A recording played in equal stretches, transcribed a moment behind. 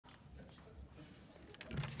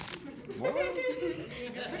Okay,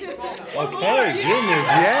 goodness,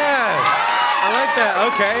 yeah. I like that,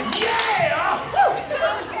 okay. Yeah!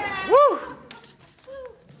 Woo!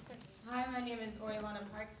 Hi, my name is Oriolana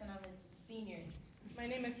Parks, and I'm a senior. My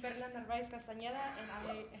name is Perla Narvaez Castañeda, and I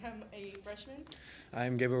am a freshman.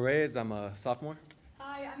 I'm Gabriel Reyes, I'm a sophomore.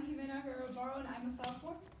 Hi, I'm Jimena Herrera-Barro, and I'm a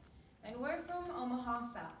sophomore. And we're from Omaha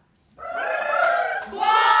South.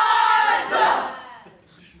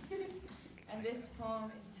 And this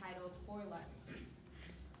poem is titled 4 Letters.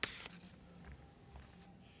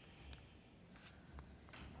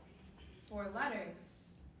 4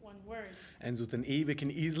 letters. 1 word. Ends with an E, but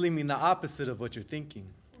can easily mean the opposite of what you're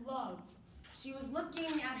thinking. Love. She was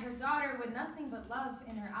looking at her daughter with nothing but love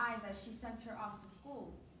in her eyes as she sent her off to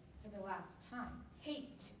school for the last time.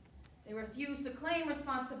 Hate. They refused to claim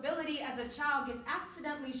responsibility as a child gets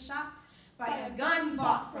accidentally shot by a gun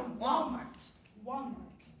bought from Walmart.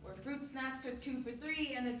 Where fruit snacks are 2 for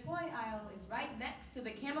 $3, and the toy aisle is right next to the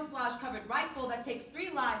camouflage-covered rifle that takes 3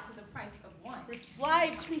 lives for the price of 1. Rips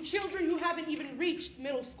lives from children who haven't even reached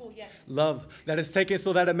middle school yet. Love that is taken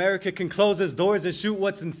so that America can close its doors and shoot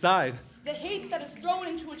what's inside. The hate that is thrown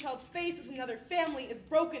into a child's face as another family is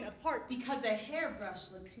broken apart. Because a hairbrush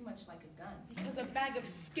looked too much like a gun. Because a bag of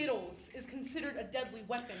Skittles is considered a deadly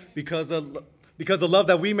weapon. Because the love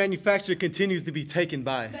that we manufacture continues to be taken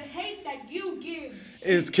by. The hate that you give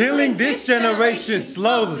is killing this generation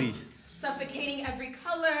slowly. Suffocating every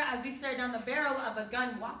color as we stare down the barrel of a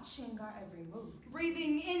gun, watching our every move.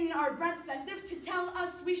 Breathing in our breaths as if to tell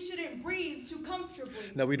us we shouldn't breathe too comfortably.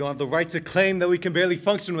 That we don't have the right to claim that we can barely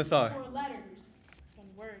function with our 4 letters. 1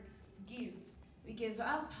 word. Give. We give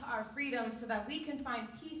up our freedom so that we can find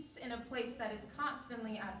peace in a place that is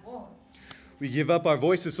constantly at war. We give up our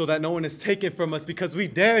voices so that no one is taken from us because we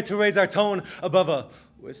dare to raise our tone above a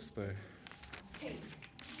whisper. Take.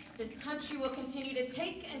 This country will continue to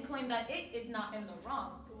take and claim that it is not in the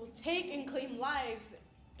wrong. It will take and claim lives.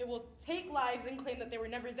 It will take lives and claim that they were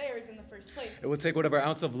never theirs in the first place. It will take whatever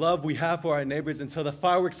ounce of love we have for our neighbors until the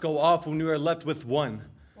fireworks go off when we are left with 1.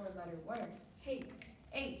 4-letter word. Hate.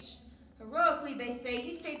 H. Heroically, they say,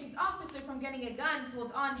 he saved his officer from getting a gun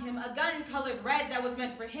pulled on him, a gun colored red that was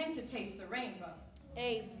meant for him to taste the rainbow.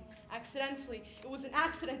 A. Accidentally. It was an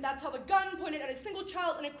accident. That's how the gun pointed at a single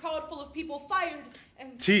child in a crowd full of people fired.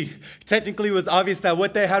 And T. Technically, it was obvious that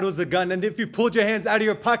what they had was a gun, and if you pulled your hands out of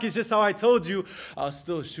your pockets just how I told you, I'll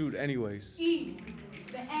still shoot anyways. E.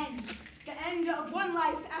 The end. The end of one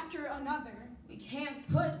life after another. We can't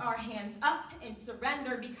put our hands up and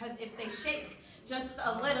surrender because if they shake just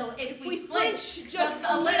a little, if we flinch just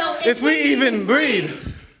a little, if we even breathe.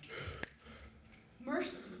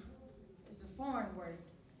 Mercy. Is a foreign word,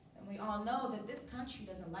 and we all know that this country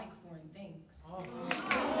doesn't like foreign things.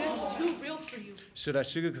 is this too real for you? Should I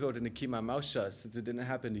sugarcoat it and keep my mouth shut since it didn't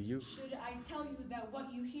happen to you? Should I tell you that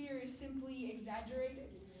what you hear is simply exaggerated?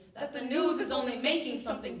 That the news is only making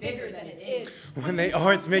something bigger than it is. When they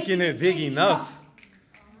aren't making it big enough.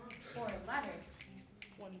 4 letters.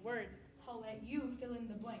 1 word. I'll let you fill in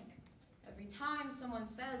the blank. Every time someone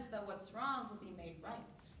says that what's wrong will be made right.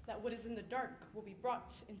 That what is in the dark will be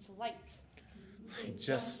brought into light. They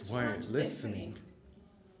just weren't listening.